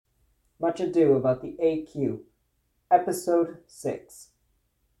Much Ado About the AQ, Episode 6,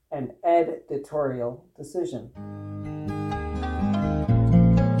 An Ed-itorial Decision.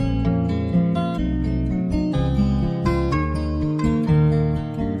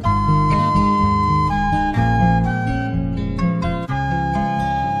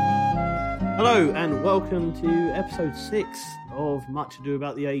 Hello and welcome to episode 6 of Much Ado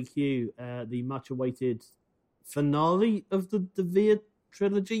About the AQ, the much-awaited finale of the Vere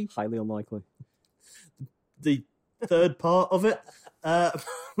trilogy. Highly unlikely. The third part of it,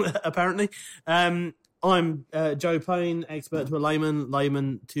 apparently. I'm Joe Payne, expert to a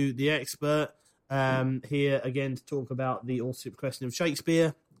layman to the expert, here again to talk about the authorship question of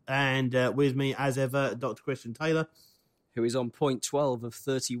Shakespeare, and with me, as ever, Dr. Christian Taylor, who is on point 12 of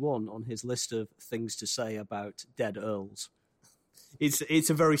 31 on his list of things to say about dead earls. It's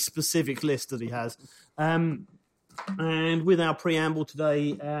a very specific list that he has. And with our preamble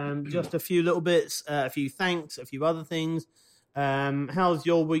today, just a few little bits, a few thanks, a few other things. How's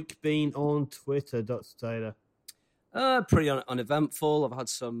your week been on Twitter, Dr. Taylor? Pretty uneventful. I've had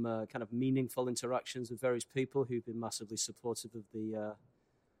some kind of meaningful interactions with various people who've been massively supportive of the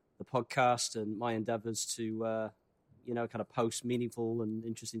podcast and my endeavours to... kind of post meaningful and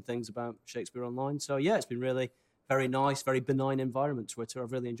interesting things about Shakespeare online. So, yeah, it's been really very nice, very benign environment, Twitter.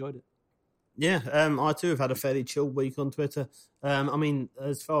 I've really enjoyed it. Yeah, I too have had a fairly chill week on Twitter. I mean,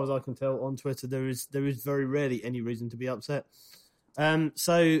 as far as I can tell on Twitter, there is very rarely any reason to be upset.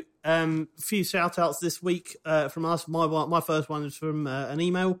 So, a few shout-outs this week from us. My first one is from an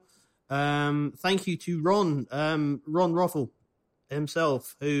email. Thank you to Ron Roffle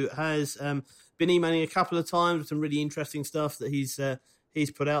himself, who has... been emailing a couple of times with some really interesting stuff that he's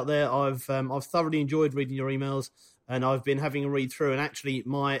put out there. I've thoroughly enjoyed reading your emails, and I've been having a read through. And actually,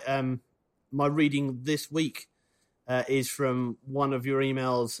 my reading this week is from one of your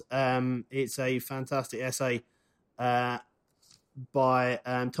emails. It's a fantastic essay by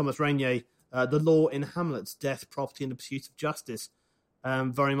Thomas Rainier, "The Law in Hamlet: Death, Property, and the Pursuit of Justice."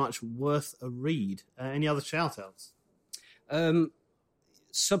 Very much worth a read. Any other shout-outs?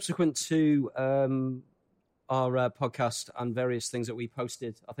 Subsequent to our podcast and various things that we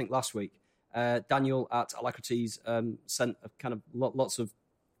posted, I think last week, Daniel at Alacrities sent a kind of lots of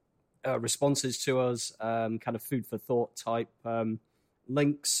responses to us, kind of food for thought type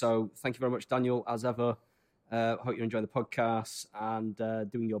links. So thank you very much, Daniel, as ever. Hope you're enjoying the podcast and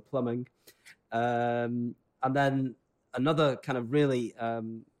doing your plumbing. And then another kind of really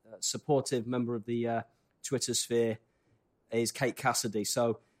supportive member of the Twitter sphere is Kate Cassidy.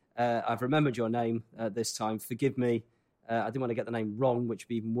 So I've remembered your name this time. Forgive me. I didn't want to get the name wrong, which would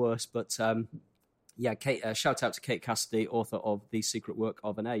be even worse. But Kate, shout out to Kate Cassidy, author of The Secret Work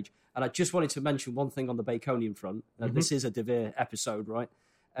of an Age. And I just wanted to mention one thing on the Baconian front. This is a De Vere episode, right?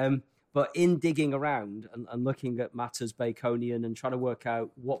 But in digging around and looking at matters Baconian and trying to work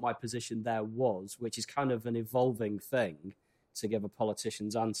out what my position there was, which is kind of an evolving thing to give a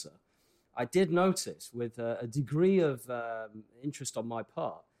politician's answer, I did notice, with a degree of interest on my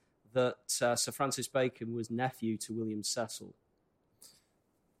part, that Sir Francis Bacon was nephew to William Cecil.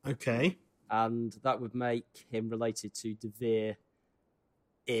 Okay. And that would make him related to De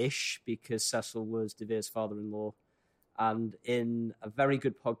Vere-ish, because Cecil was De Vere's father-in-law. And in a very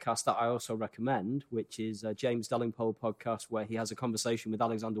good podcast that I also recommend, which is a James Delingpole podcast, where he has a conversation with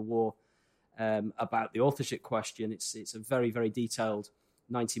Alexander Waugh about the authorship question. It's a very, very detailed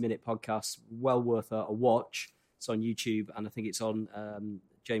 90-minute podcast, well worth a watch. It's on YouTube, and I think it's on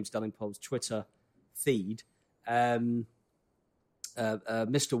James Delingpole's Twitter feed. Mr.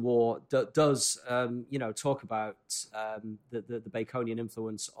 Waugh does, talk about the Baconian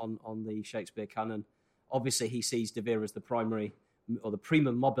influence on the Shakespeare canon. Obviously, he sees De Vere as the primary, or the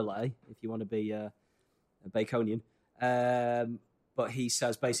primum mobile, if you want to be a Baconian. But he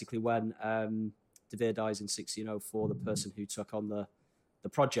says basically when De Vere dies in 1604, the person who took on the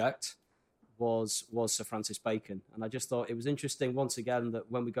project was Sir Francis Bacon. And I just thought it was interesting, once again,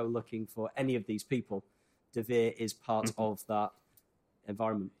 that when we go looking for any of these people, De Vere is part of that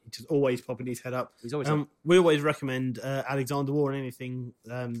environment. He's just always popping his head up. He's always we always recommend Alexander Waugh, and anything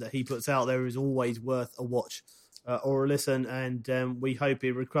that he puts out there is always worth a watch or a listen, and we hope he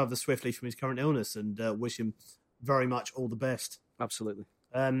recovers swiftly from his current illness, and wish him very much all the best. Absolutely.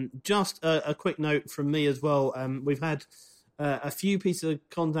 Just a quick note from me as well. We've had a few pieces of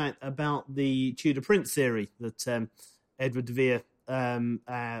contact about the Tudor Prince theory that Edward de Vere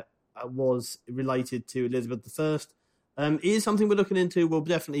was related to Elizabeth I. It is something we're looking into. We'll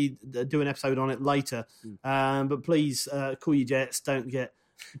definitely do an episode on it later. But please cool your jets. Don't get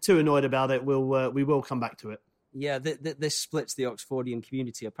too annoyed about it. We will come back to it. Yeah, this splits the Oxfordian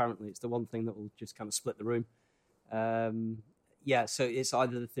community, apparently. It's the one thing that will just kind of split the room. So it's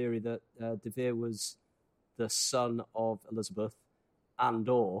either the theory that De Vere was the son of Elizabeth and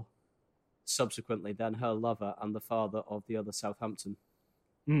or subsequently then her lover and the father of the other Southampton.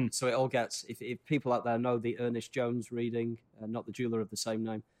 So it all gets, if people out there know the Ernest Jones reading, not the jeweller of the same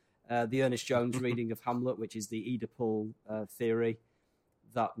name, the Ernest Jones reading of Hamlet, which is the Oedipal theory,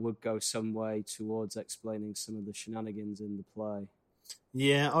 that would go some way towards explaining some of the shenanigans in the play.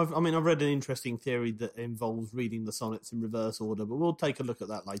 Yeah, I've read an interesting theory that involves reading the sonnets in reverse order, but we'll take a look at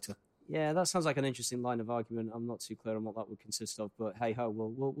that later. Yeah, that sounds like an interesting line of argument. I'm not too clear on what that would consist of, but hey ho,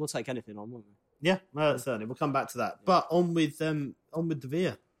 we'll take anything on, won't we? Yeah, certainly. We'll come back to that. Yeah. But on with De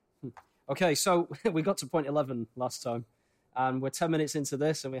Vere. Okay, so we got to point 11 last time, and we're 10 minutes into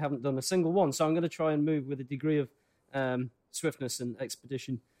this, and we haven't done a single one. So I'm going to try and move with a degree of swiftness and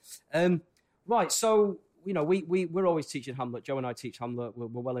expedition. Right, so we're always teaching Hamlet. Joe and I teach Hamlet. We're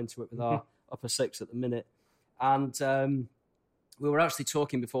well into it with our upper six at the minute, and we were actually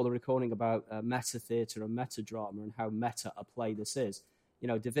talking before the recording about meta theatre and meta drama and how meta a play this is.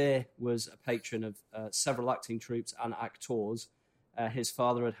 De Vere was a patron of several acting troupes and actors. His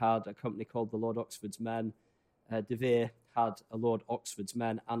father had a company called the Lord Oxford's Men. De Vere had a Lord Oxford's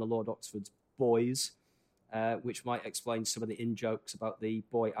Men and a Lord Oxford's Boys, which might explain some of the in-jokes about the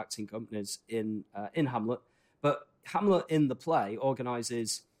boy acting companies in Hamlet. But Hamlet in the play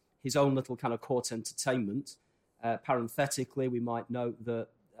organises his own little kind of court entertainment. Parenthetically, we might note that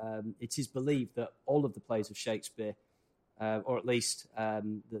it is believed that all of the plays of Shakespeare, or at least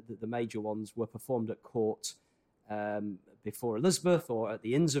the major ones, were performed at court before Elizabeth or at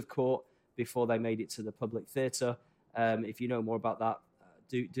the Inns of Court before they made it to the public theatre. If you know more about that,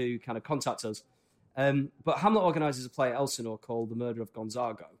 do kind of contact us. But Hamlet organises a play at Elsinore called The Murder of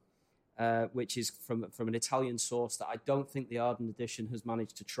Gonzago, which is from an Italian source that I don't think the Arden edition has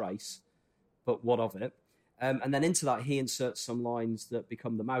managed to trace, but what of it? And then into that, he inserts some lines that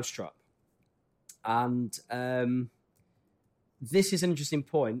become the mousetrap. And this is an interesting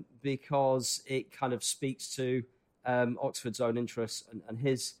point because it kind of speaks to Oxford's own interests and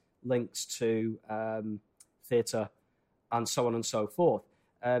his links to theatre and so on and so forth.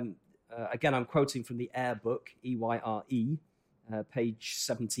 Again, I'm quoting from the Eyre book, EYRE, page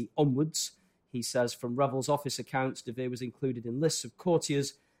 70 onwards. He says, from Revell's office accounts, De Vere was included in lists of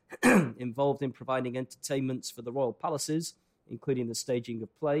courtiers involved in providing entertainments for the royal palaces, including the staging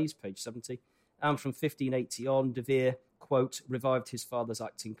of plays, page 70. And from 1580 on, De Vere, quote, revived his father's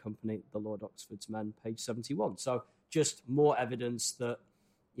acting company, the Lord Oxford's Men, page 71. So just more evidence that,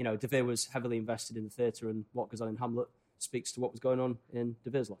 De Vere was heavily invested in the theatre, and what goes on in Hamlet speaks to what was going on in De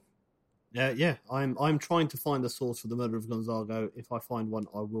Vere's life. Yeah. I'm trying to find the source for The Murder of Gonzago. If I find one,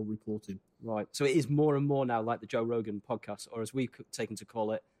 I will report it. Right. So it is more and more now like the Joe Rogan podcast, or as we've taken to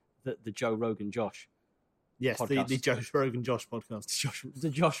call it, the Joe Rogan Josh. Yes, the Josh Rogan Josh podcast. The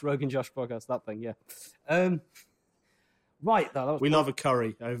Josh Rogan Josh podcast, that thing, yeah. Right, though. We love a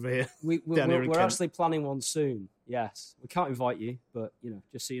curry over here. We're actually planning one soon, yes. We can't invite you, but,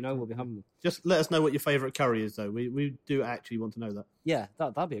 just so you know, we'll be having one. Just let us know what your favourite curry is, though. We do actually want to know that. Yeah,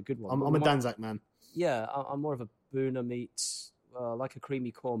 that'd be a good one. I'm a Danzak man. Yeah, I'm more of a Boona meets, like a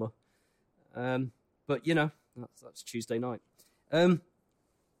creamy korma. But, that's Tuesday night.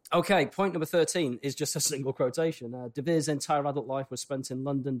 Okay, point number 13 is just a single quotation. De Vere's entire adult life was spent in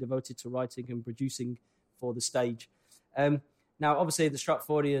London, devoted to writing and producing for the stage. Now, obviously, the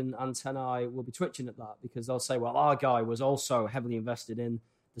Stratfordian antennae will be twitching at that because they'll say, well, our guy was also heavily invested in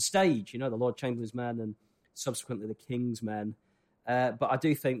the stage, the Lord Chamberlain's Men and subsequently the King's Men. But I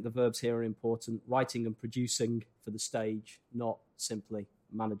do think the verbs here are important, writing and producing for the stage, not simply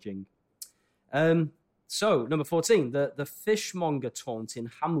managing. So, number 14, the fishmonger taunt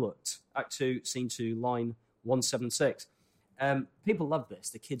in Hamlet, Act 2, Scene 2, line 176. People love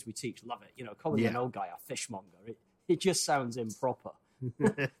this. The kids we teach love it. Calling an old guy a fishmonger, it just sounds improper.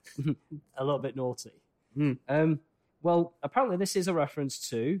 A little bit naughty. Well, apparently this is a reference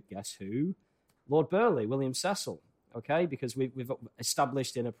to, guess who? Lord Burleigh, William Cecil, okay? Because we've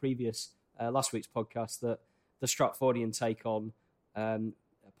established in a previous, last week's podcast, that the Stratfordian take on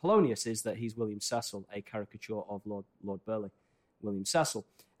Polonius is that he's William Cecil, a caricature of Lord Burleigh, William Cecil.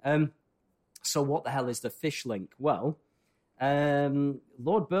 So what the hell is the fish link? Well,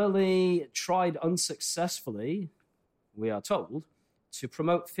 Lord Burleigh tried unsuccessfully, we are told, to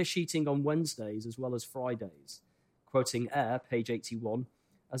promote fish eating on Wednesdays as well as Fridays. Quoting Eyre, page 81,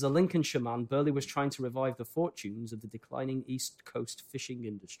 as a Lincolnshire man, Burleigh was trying to revive the fortunes of the declining East Coast fishing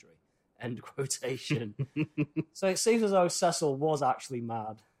industry. End quotation. So it seems as though Cecil was actually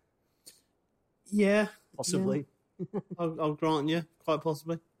mad. Yeah, possibly. I'll grant you, quite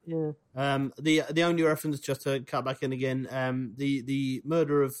possibly. Yeah. The only reference, just to cut back in again, the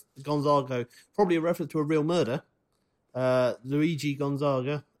murder of Gonzaga, probably a reference to a real murder. Luigi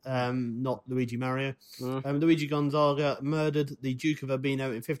Gonzaga, not Luigi Mario. Luigi Gonzaga murdered the Duke of Urbino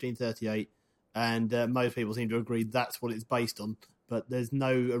in 1538, and most people seem to agree that's what it's based on, but there's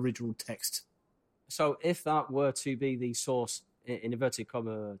no original text. So if that were to be the source, in inverted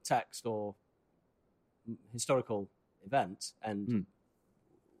comma, text or historical event, and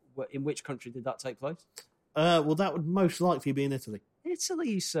in which country did that take place? Well, that would most likely be in Italy. Italy,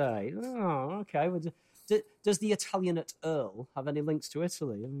 you say? Oh, okay. Well, does the Italianate Earl have any links to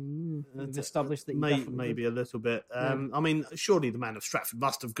Italy? I mean, we've established that maybe a little bit. I mean, surely the man of Stratford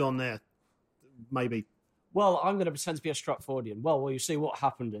must have gone there. Maybe. Well, I'm going to pretend to be a Stratfordian. Well, you see, what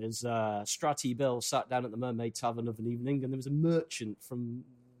happened is Stratty Bill sat down at the Mermaid Tavern of an evening, and there was a merchant from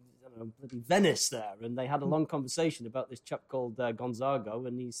bloody Venice there, and they had a long conversation about this chap called Gonzaga,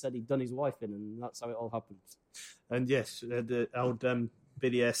 and he said he'd done his wife in, and that's how it all happened. And yes, the old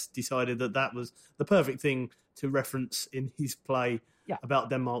Billy S decided that was the perfect thing to reference in his play about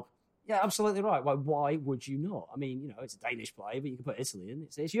Denmark. Yeah, absolutely right. Why would you not? I mean, it's a Danish play, but you can put Italy in.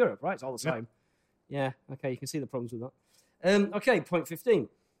 It's Europe, right? It's all the same. Yeah, okay, you can see the problems with that. Okay, point 15.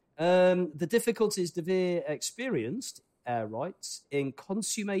 The difficulties De Vere experienced, writes, in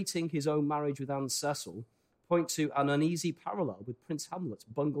consummating his own marriage with Anne Cecil point to an uneasy parallel with Prince Hamlet's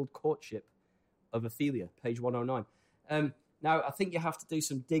bungled courtship of Ophelia, page 109. Now, I think you have to do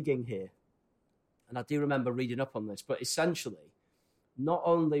some digging here, and I do remember reading up on this, but essentially, not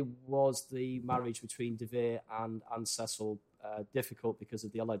only was the marriage between De Vere and Anne Cecil difficult because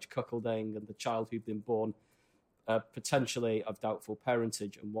of the alleged cuckolding and the child who'd been born potentially of doubtful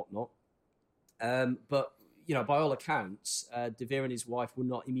parentage and whatnot, but by all accounts, De Vere and his wife were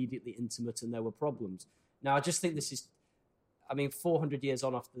not immediately intimate, and there were problems. Now, I just think this is, 400 years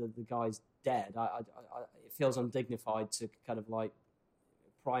on after the guy's dead, it feels undignified to kind of like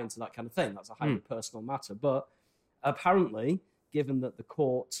pry into that kind of thing. That's a highly personal matter. But apparently, given that the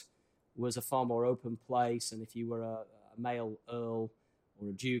court was a far more open place, and if you were a male earl or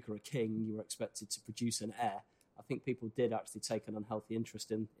a duke or a king, you were expected to produce an heir, I think people did actually take an unhealthy interest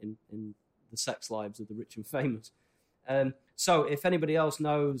in the sex lives of the rich and famous. So if anybody else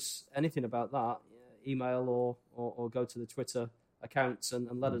knows anything about that, email or go to the Twitter accounts and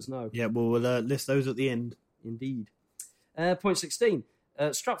let us know. Yeah, we'll list those at the end. Indeed. Point 16.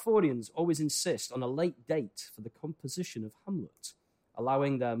 Stratfordians always insist on a late date for the composition of Hamlet,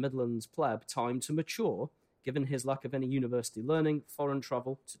 allowing their Midlands pleb time to mature, given his lack of any university learning, foreign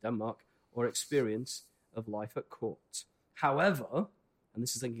travel to Denmark, or experience of life at court. However, and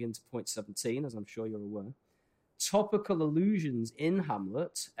this is linking into point 17, as I'm sure you're aware, topical allusions in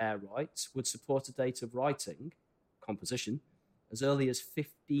Hamlet, writes, would support a date of writing, composition, as early as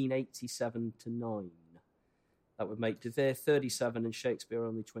 1587 to 9. That would make De Vere 37 and Shakespeare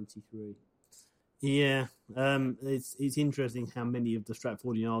only 23. Yeah, it's interesting how many of the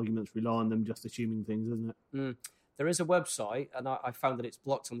Stratfordian arguments rely on them just assuming things, isn't it? There is a website, and I found that it's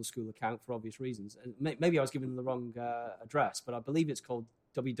blocked on the school account for obvious reasons. Maybe I was giving them the wrong address, but I believe it's called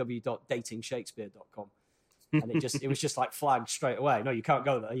www.datingshakespeare.com. And it was just like flagged straight away. No, you can't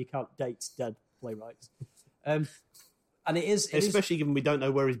go there. You can't date dead playwrights. And it is... Especially given we don't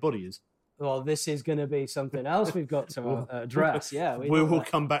know where his body is. Well, this is going to be something else we've got to address. Yeah, we will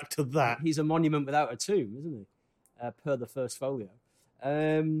come back to that. He's a monument without a tomb, isn't he? Per the first folio.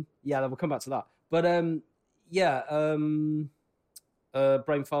 We'll come back to that. But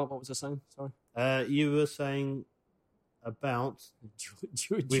brain fart. What was I saying? Sorry. You were saying about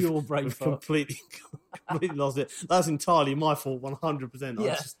dual brain fart. Completely lost it. That's entirely my fault. 100%.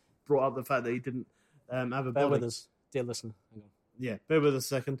 Yeah. I just brought up the fact that he didn't have a body. Bear with us, dear listener. Hang on. Yeah, bear with us a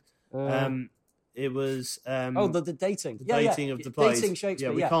second. It was the dating. The dating of the plays. Dating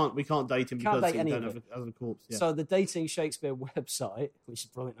Shakespeare. Yeah, we can't date him because date he any don't of have a corpse. Yeah. So the Dating Shakespeare website, which is a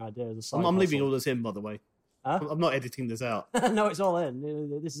brilliant idea as a side I'm leaving all this in, by the way. Huh? I'm not editing this out. No, it's all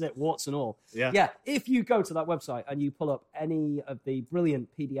in. This is it, warts and all. Yeah. If you go to that website and you pull up any of the brilliant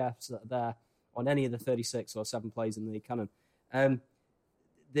PDFs that are there on any of the 36 or 7 plays in the canon,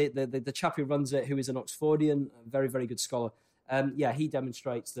 the chap who runs it, who is an Oxfordian, a very, very good scholar, he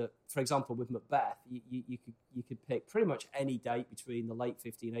demonstrates that, for example, with Macbeth, you could pick pretty much any date between the late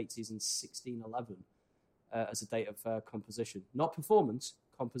 1580s and 1611 as a date of composition. Not performance,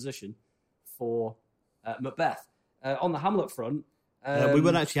 composition for Macbeth. On the Hamlet front... we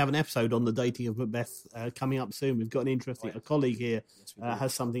will actually have an episode on the dating of Macbeth coming up soon. We've got a colleague here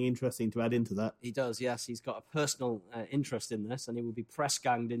has something interesting to add into that. He does, yes. He's got a personal interest in this, and he will be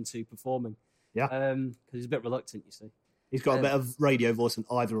press-ganged into performing Yeah. Because he's a bit reluctant, you see. He's got a better radio voice than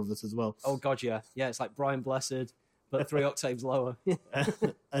either of us as well. Oh, God, yeah. Yeah, it's like Brian Blessed, but 3 octaves lower.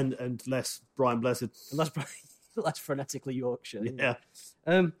 and less Brian Blessed. And less phonetically Yorkshire. Yeah.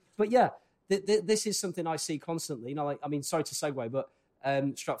 But yeah, this is something I see constantly. You know, like, I mean, sorry to segue, but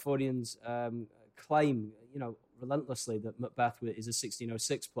Stratfordians claim, you know, relentlessly that Macbeth is a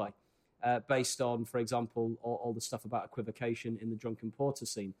 1606 play, based on, for example, all the stuff about equivocation in the Drunken Porter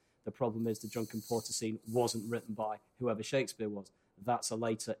scene. The problem is the Drunken Porter scene wasn't written by whoever Shakespeare was. That's a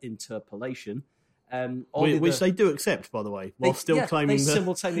later interpolation. Which they do accept, by the way, while still claiming they that...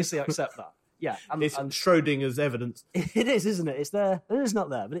 simultaneously accept that. Yeah. It's Schrodinger's evidence. It is, isn't it? It's there. It's not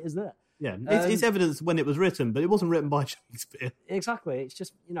there, but it is there. Yeah, it's evidence when it was written, but it wasn't written by Shakespeare. Exactly. It's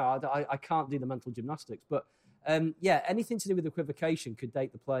just, you know, I can't do the mental gymnastics. But, anything to do with equivocation could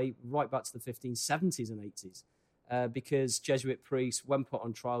date the play right back to the 1570s and 80s. Because Jesuit priests, when put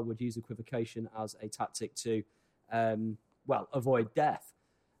on trial, would use equivocation as a tactic to, avoid death.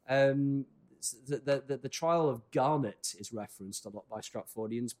 The trial of Garnet is referenced a lot by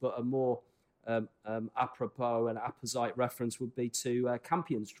Stratfordians, but a more apropos and apposite reference would be to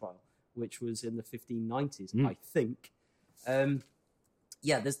Campion's trial, which was in the 1590s, I think.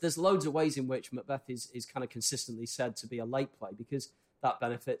 There's loads of ways in which Macbeth is kind of consistently said to be a late play, because that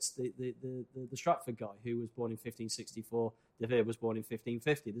benefits the Stratford guy who was born in 1564. De Vere was born in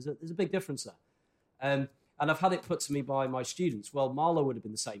 1550. There's a big difference there. And I've had it put to me by my students, well, Marlowe would have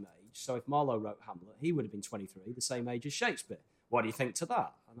been the same age. So if Marlowe wrote Hamlet, he would have been 23, the same age as Shakespeare. What do you think to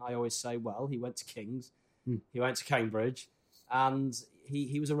that? And I always say, well, he went to King's, he went to Cambridge, and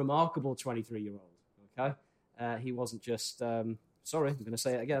he was a remarkable 23-year-old, okay? He wasn't just, sorry, I'm going to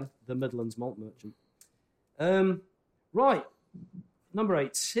say it again, the Midlands malt merchant. Right. Number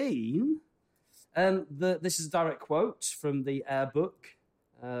 18, this is a direct quote from the Air book,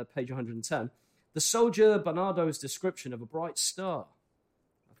 page 110. The soldier Bernardo's description of a bright star,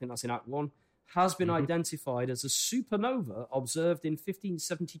 I think that's in Act 1, has been identified as a supernova observed in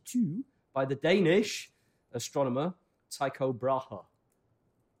 1572 by the Danish astronomer Tycho Brahe,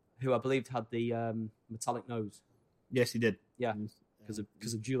 who I believed had the metallic nose. Yes, he did. Yeah,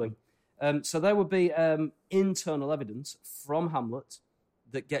 because of dueling. So there would be internal evidence from Hamlet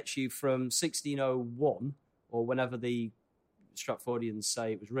that gets you from 1601, or whenever the Stratfordians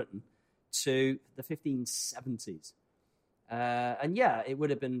say it was written, to the 1570s. It would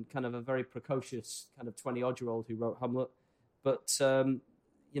have been kind of a very precocious kind of 20-odd-year-old who wrote Hamlet. But,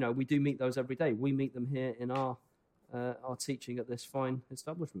 we do meet those every day. We meet them here in our teaching at this fine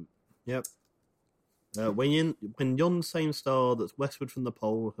establishment. Yep. When yon same star that's westward from the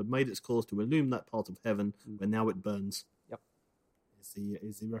pole had made its course to illume that part of heaven where now it burns. Yep.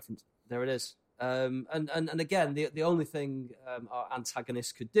 Is the reference. There it is. And again, the only thing our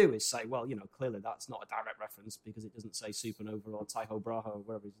antagonist could do is say, well, clearly that's not a direct reference because it doesn't say supernova or Tycho Brahe or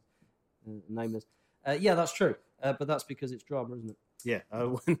whatever his name is. Yeah, that's true. But that's because it's drama, isn't it? Yeah,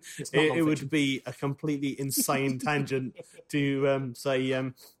 it would be a completely insane tangent to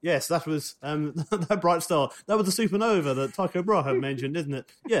say, yes, that was that bright star. That was the supernova that Tycho Brahe mentioned, isn't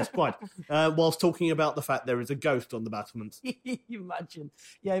it? Yes, quite. Whilst talking about the fact there is a ghost on the battlements.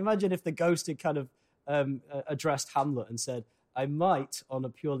 Imagine if the ghost had kind of addressed Hamlet and said, I might, on a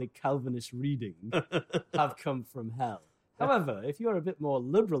purely Calvinist reading, have come from hell. However, if you're a bit more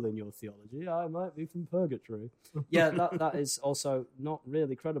liberal in your theology, I might be from purgatory. Yeah, that is also not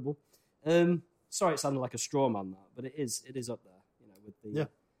really credible. Sorry, it sounded like a straw man, that, but it is up there, with the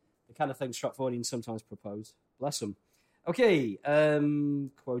kind of thing Stratfordians sometimes propose. Bless them. Okay,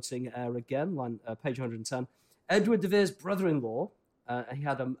 quoting Eyre again, page 110. Edward de Vere's brother-in-law, he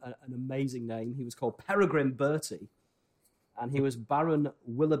had an amazing name. He was called Peregrine Bertie, and he was Baron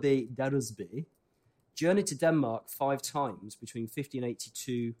Willoughby Deresby. Journeyed to Denmark 5 times between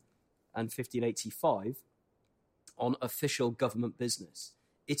 1582 and 1585 on official government business.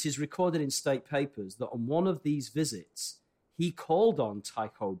 It is recorded in state papers that on one of these visits, he called on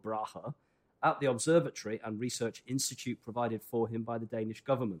Tycho Brahe at the observatory and research institute provided for him by the Danish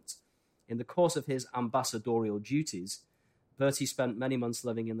government. In the course of his ambassadorial duties, Bertie spent many months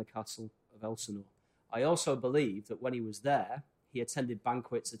living in the castle of Elsinore. I also believe that when he was there, he attended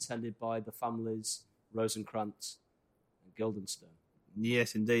banquets attended by the families Rosencrantz and Guildenstern.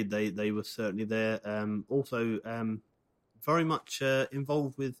 Yes, indeed. They were certainly there. Also, very much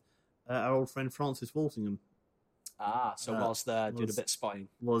involved with our old friend Francis Walsingham. So whilst there, doing a bit of spying.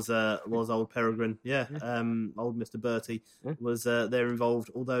 Was old Peregrine, old Mr. Bertie was there involved,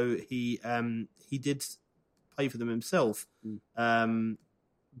 although he did pay for them himself.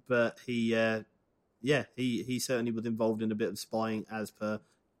 But he certainly was involved in a bit of spying as per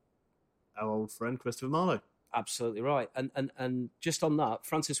our old friend Christopher Marlowe. Absolutely right. And just on that,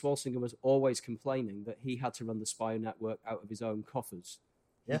 Francis Walsingham was always complaining that he had to run the spy network out of his own coffers.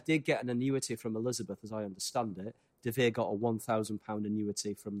 Yeah. He did get an annuity from Elizabeth, as I understand it. De Vere got a £1,000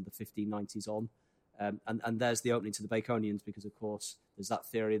 annuity from the 1590s on. And there's the opening to the Baconians, because, of course, there's that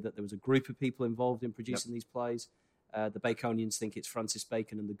theory that there was a group of people involved in producing these plays. The Baconians think it's Francis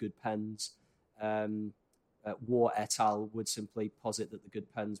Bacon and the Good Pens. War et al. Would simply posit that the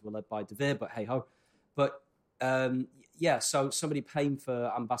Good Pens were led by De Vere, but hey-ho. But, so somebody paying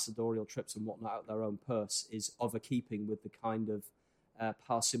for ambassadorial trips and whatnot out of their own purse is of a keeping with the kind of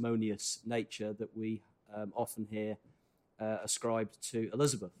parsimonious nature that we often hear ascribed to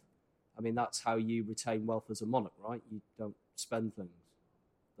Elizabeth. I mean, that's how you retain wealth as a monarch, right? You don't spend things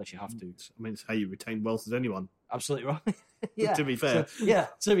unless you have to. I mean, it's how you retain wealth as anyone. Absolutely right. Yeah. To be fair. So,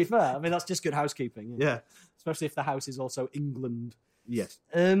 to be fair. I mean, that's just good housekeeping. Yeah. Especially if the house is also England. Yes.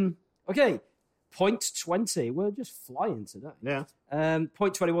 Okay. Point 20. We're just flying today. Yeah.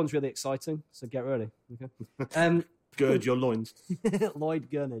 Point 21 is really exciting, so get ready. Okay. Gird your loins. Lloyd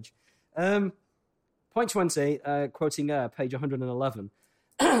Gurnage. Point 20, quoting page 111.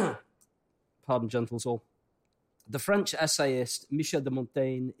 Pardon, gentles all. The French essayist Michel de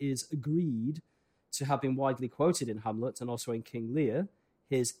Montaigne is agreed to have been widely quoted in Hamlet and also in King Lear.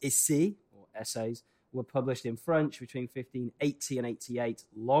 His essais, or essays, were published in French between 1580 and 88,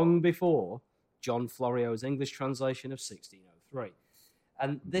 long before John Floriot's English translation of 1603.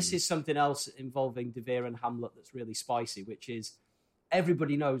 And this is something else involving De Vere and Hamlet that's really spicy, which is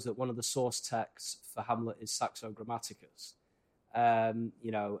everybody knows that one of the source texts for Hamlet is Saxo Grammaticus.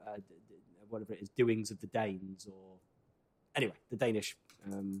 Whatever it is, Doings of the Danes, or anyway, the Danish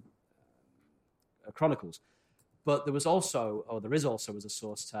chronicles. But there is also as a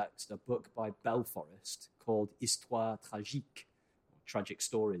source text, a book by Belforest called Histoire Tragique, Tragic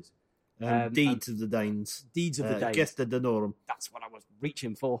Stories. Deeds of the Danes. Deeds of the Danes. Gesta Danorum. That's what I was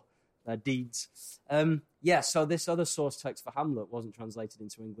reaching for. Deeds. So this other source text for Hamlet wasn't translated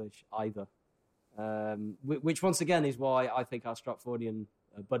into English either. Which once again is why I think our Stratfordian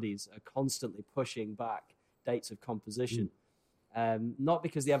buddies are constantly pushing back dates of composition. Not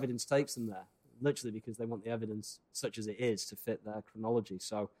because the evidence takes them there, literally because they want the evidence, such as it is, to fit their chronology.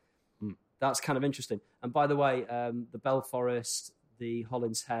 So that's kind of interesting. And by the way, the Belforest, the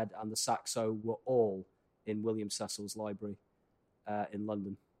Hollins Head, and the Saxo were all in William Cecil's library in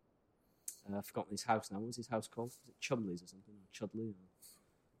London. I've forgotten his house now. What was his house called? Was it Chumley's or something? Chudley?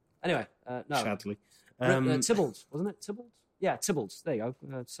 Anyway, no. Chadley. Tybalt, wasn't it? Tybalt? Yeah, Tybalt's. There you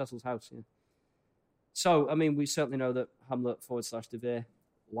go. Cecil's house, yeah. So, I mean, we certainly know that Hamlet /De Vere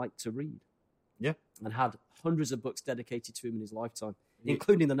liked to read. Yeah. And had hundreds of books dedicated to him in his lifetime,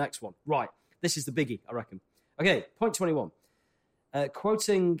 including the next one. Right. This is the biggie, I reckon. Okay, point 21.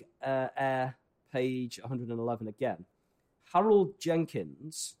 Quoting Eyre, page 111 again. Harold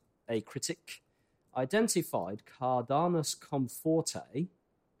Jenkins, a critic, identified Cardanus Comforte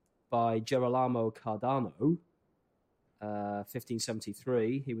by Girolamo Cardano,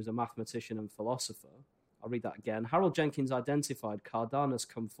 1573. He was a mathematician and philosopher. I'll read that again. Harold Jenkins identified Cardanus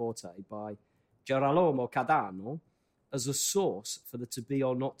Comforte by Girolamo Cardano as a source for the to be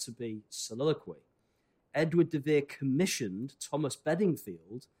or not to be soliloquy. Edward de Vere commissioned Thomas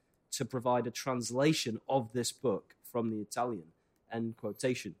Bedingfield to provide a translation of this book from the Italian. End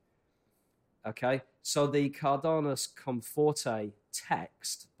quotation. Okay, so the Cardanus Comforte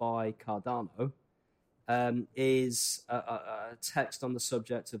text by Cardano is a text on the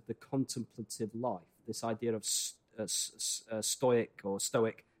subject of the contemplative life, this idea of stoic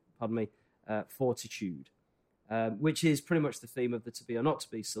fortitude, which is pretty much the theme of the to be or not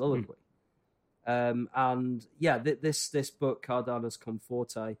to be soliloquy. This book, Cardanus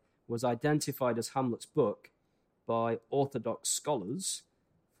Comforte, was identified as Hamlet's book by orthodox scholars,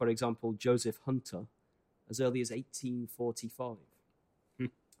 for example, Joseph Hunter, as early as 1845.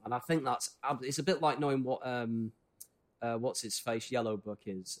 And I think it's a bit like knowing what what's his face yellow book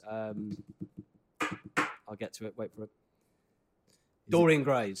is. I'll get to it. Wait for it. Dorian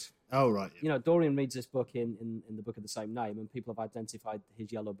Gray's. Oh, right. You know, Dorian reads this book in the book of the same name, and people have identified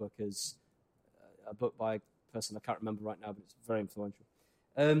his yellow book as a book by a person I can't remember right now, but it's very influential.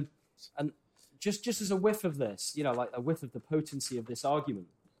 And just as a whiff of this, you know, like a whiff of the potency of this argument.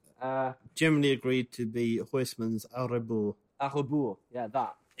 Generally agreed to be Huysmans à rebours. À rebours, yeah,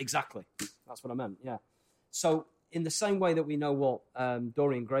 that. Exactly. That's what I meant, yeah. So, in the same way that we know what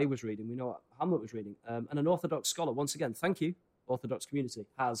Dorian Gray was reading, we know what Hamlet was reading. And an Orthodox scholar, once again, thank you, Orthodox community,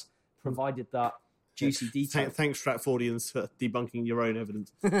 has provided that juicy detail. Thanks, Stratfordians, for debunking your own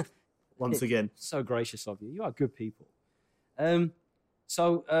evidence once again. So gracious of you. You are good people.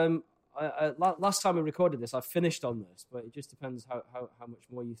 last time we recorded this, I finished on this, but it just depends how much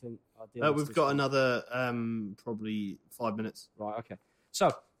more you think our deal We've got another probably 5 minutes. Right, okay.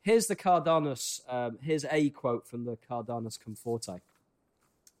 So here's the Cardanus, here's a quote from the Cardanus Comforte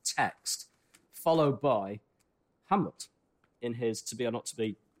text, followed by Hamlet in his To Be or Not to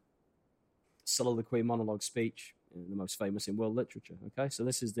Be soliloquy monologue speech, the most famous in world literature. Okay, so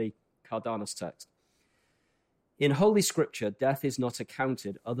this is the Cardanus text. In Holy Scripture, death is not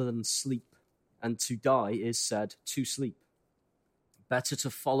accounted other than sleep, and to die is said to sleep. Better to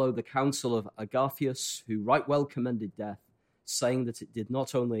follow the counsel of Agathias, who right well commended death, saying that it did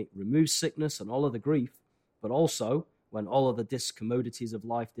not only remove sickness and all other grief, but also, when all other discommodities of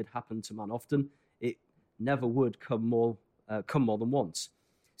life did happen to man often, it never would come more than once.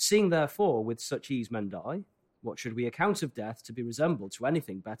 Seeing, therefore, with such ease men die, what should we account of death to be resembled to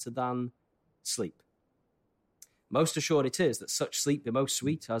anything better than sleep? Most assured it is that such sleep be most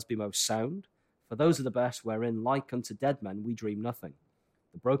sweet as be most sound, for those are the best wherein, like unto dead men, we dream nothing.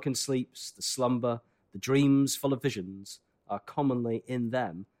 The broken sleeps, the slumber, the dreams full of visions, are commonly in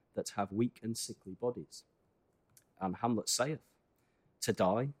them that have weak and sickly bodies. And Hamlet saith, to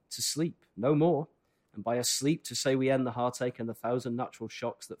die, to sleep, no more, and by a sleep to say we end the heartache and the thousand natural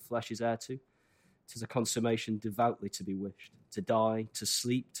shocks that flesh is heir to. 'Tis a consummation devoutly to be wished. To die, to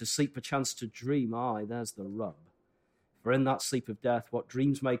sleep perchance to dream, aye, there's the rub. For in that sleep of death, what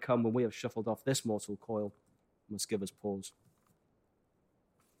dreams may come when we have shuffled off this mortal coil must give us pause.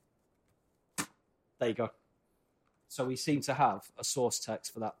 There you go. So we seem to have a source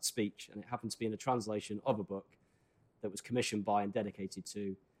text for that speech, and it happened to be in a translation of a book that was commissioned by and dedicated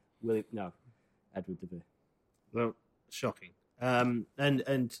to Edward de Vere. Well, shocking.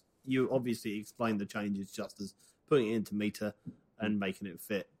 And you obviously explained the changes just as putting it into meter and making it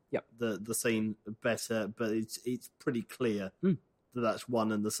fit the scene better, but it's pretty clear that that's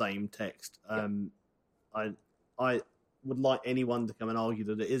one and the same text. I would like anyone to come and argue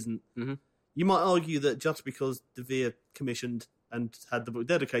that it isn't. Mm-hmm. You might argue that just because De Vere commissioned and had the book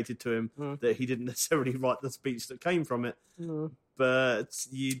dedicated to him, that he didn't necessarily write the speech that came from it. But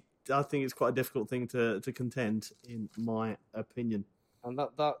I think it's quite a difficult thing to contend, in my opinion. And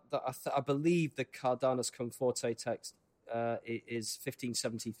I believe the Cardanus Comforte text is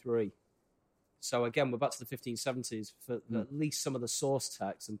 1573. So again, we're back to the 1570s for at least some of the source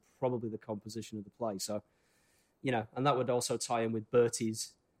text and probably the composition of the play. So, and that would also tie in with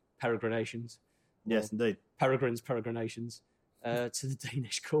Bertie's peregrinations. Yes, indeed. Peregrine's peregrinations to the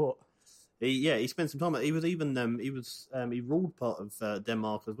Danish court. He spent some time. He was even he ruled part of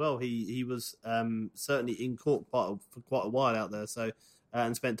Denmark as well. He was certainly in court for quite a while out there. So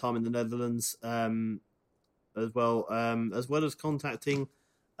and spent time in the Netherlands as well as contacting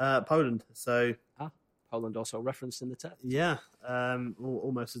Poland. So Poland also referenced in the text. Yeah,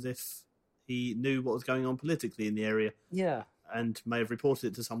 almost as if he knew what was going on politically in the area. Yeah, and may have reported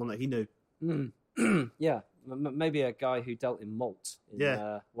it to someone that he knew. Yeah, maybe a guy who dealt in malt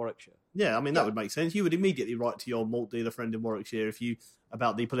in Warwickshire. Yeah, I mean, that would make sense. You would immediately write to your malt dealer friend in Warwickshire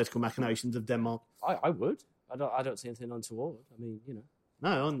about the political machinations of Denmark. I would. I don't see anything untoward. I mean,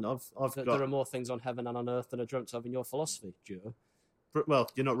 No, there are more things on heaven and on earth than are dreamt of in your philosophy, Joe. Well,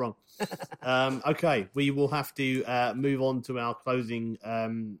 you're not wrong. Okay, we will have to move on to our closing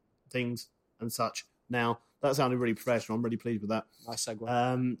things and such now. That sounded really professional. I'm really pleased with that. Nice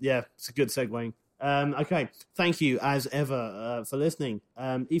segue. Yeah, it's a good segueing. Okay, thank you as ever for listening.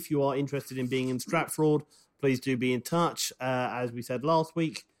 If you are interested in being in Stratford, please do be in touch. As we said last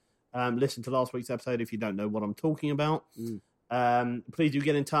week, listen to last week's episode if you don't know what I'm talking about. Please do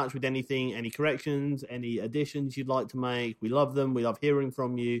get in touch with anything, any corrections, any additions you'd like to make. We love them. We love hearing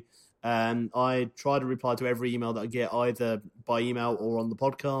from you. I try to reply to every email that I get, either by email or on the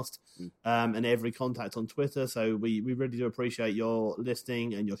podcast, and every contact on Twitter. So we really do appreciate your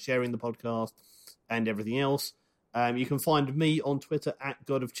listening and your sharing the podcast and everything else. You can find me on Twitter at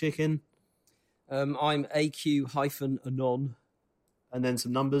God of Chicken. I'm AQ-Anon. And then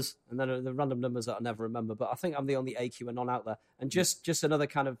some numbers. And then the random numbers that I never remember. But I think I'm the only AQ Anon out there. And just another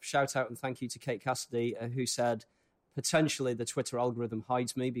kind of shout out and thank you to Kate Cassidy, who said, potentially the Twitter algorithm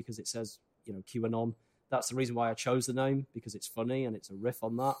hides me because it says, QAnon. That's the reason why I chose the name, because it's funny and it's a riff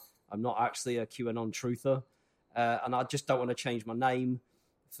on that. I'm not actually a QAnon truther. And I just don't want to change my name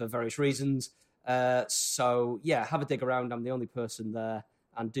for various reasons. So, yeah, have a dig around. I'm the only person there.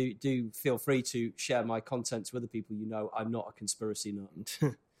 And do feel free to share my content to other people. I'm not a conspiracy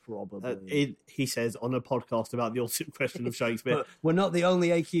nut. Probably. He says on a podcast about the ultimate question of Shakespeare. But we're not the only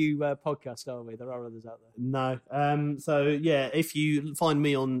AQ podcast, are we? There are others out there. No. So, yeah, if you find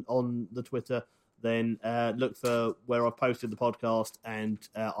me on the Twitter, then look for where I posted the podcast, and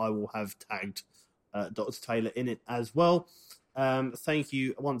I will have tagged Dr. Taylor in it as well. Thank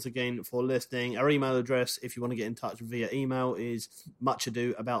you once again for listening. Our email address, if you want to get in touch via email, is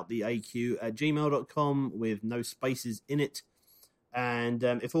muchadoabouttheaq@gmail.com with no spaces in it. And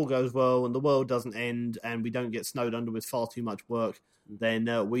if all goes well and the world doesn't end and we don't get snowed under with far too much work,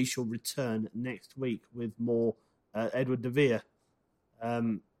 then we shall return next week with more Edward de Vere.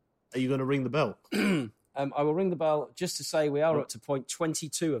 Are you going to ring the bell? I will ring the bell just to say we are up to point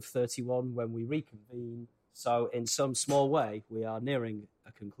 22 of 31 when we reconvene. So in some small way, we are nearing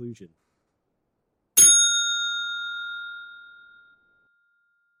a conclusion.